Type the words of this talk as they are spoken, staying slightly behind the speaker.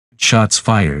shots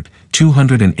fired,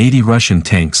 280 Russian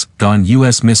tanks gone,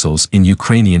 U.S. missiles in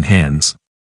Ukrainian hands.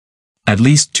 At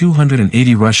least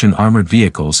 280 Russian armored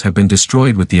vehicles have been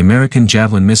destroyed with the American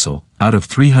Javelin missile, out of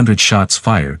 300 shots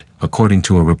fired, according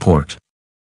to a report.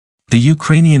 The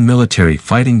Ukrainian military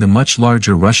fighting the much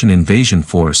larger Russian invasion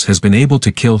force has been able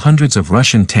to kill hundreds of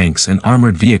Russian tanks and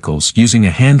armored vehicles using a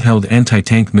handheld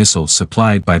anti-tank missile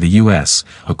supplied by the U.S.,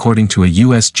 according to a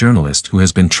U.S. journalist who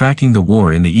has been tracking the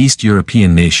war in the East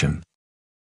European nation.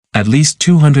 At least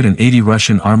 280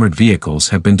 Russian armored vehicles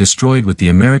have been destroyed with the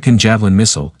American Javelin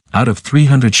missile, out of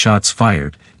 300 shots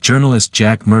fired, journalist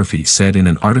Jack Murphy said in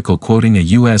an article quoting a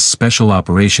U.S. Special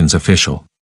Operations official.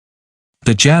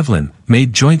 The Javelin,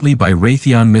 made jointly by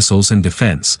Raytheon Missiles and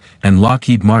Defense, and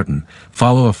Lockheed Martin,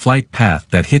 follow a flight path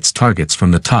that hits targets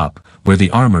from the top, where the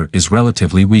armor is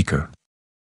relatively weaker.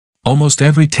 Almost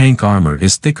every tank armor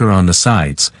is thicker on the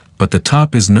sides, but the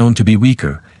top is known to be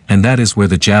weaker, and that is where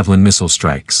the Javelin missile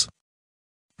strikes.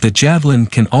 The Javelin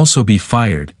can also be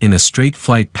fired in a straight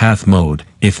flight path mode,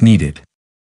 if needed.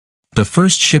 The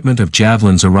first shipment of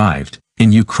Javelins arrived,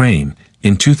 in Ukraine,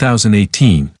 in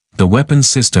 2018, the weapons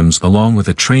systems along with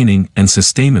a training and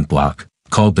sustainment block,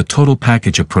 called the Total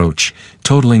Package Approach,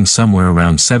 totaling somewhere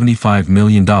around $75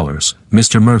 million,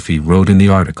 Mr. Murphy wrote in the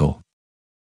article.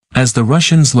 As the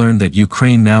Russians learned that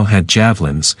Ukraine now had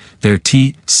Javelins, their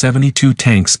T-72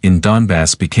 tanks in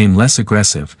Donbass became less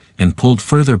aggressive, and pulled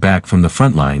further back from the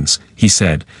front lines, he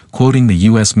said, quoting the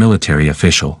U.S. military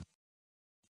official.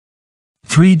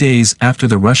 3 days after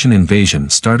the Russian invasion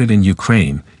started in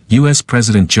Ukraine, U.S.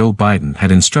 President Joe Biden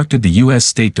had instructed the U.S.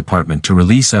 State Department to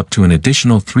release up to an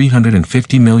additional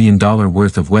 $350 million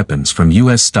worth of weapons from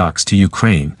U.S. stocks to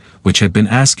Ukraine, which had been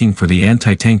asking for the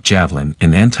anti-tank Javelin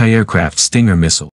and anti-aircraft Stinger missile.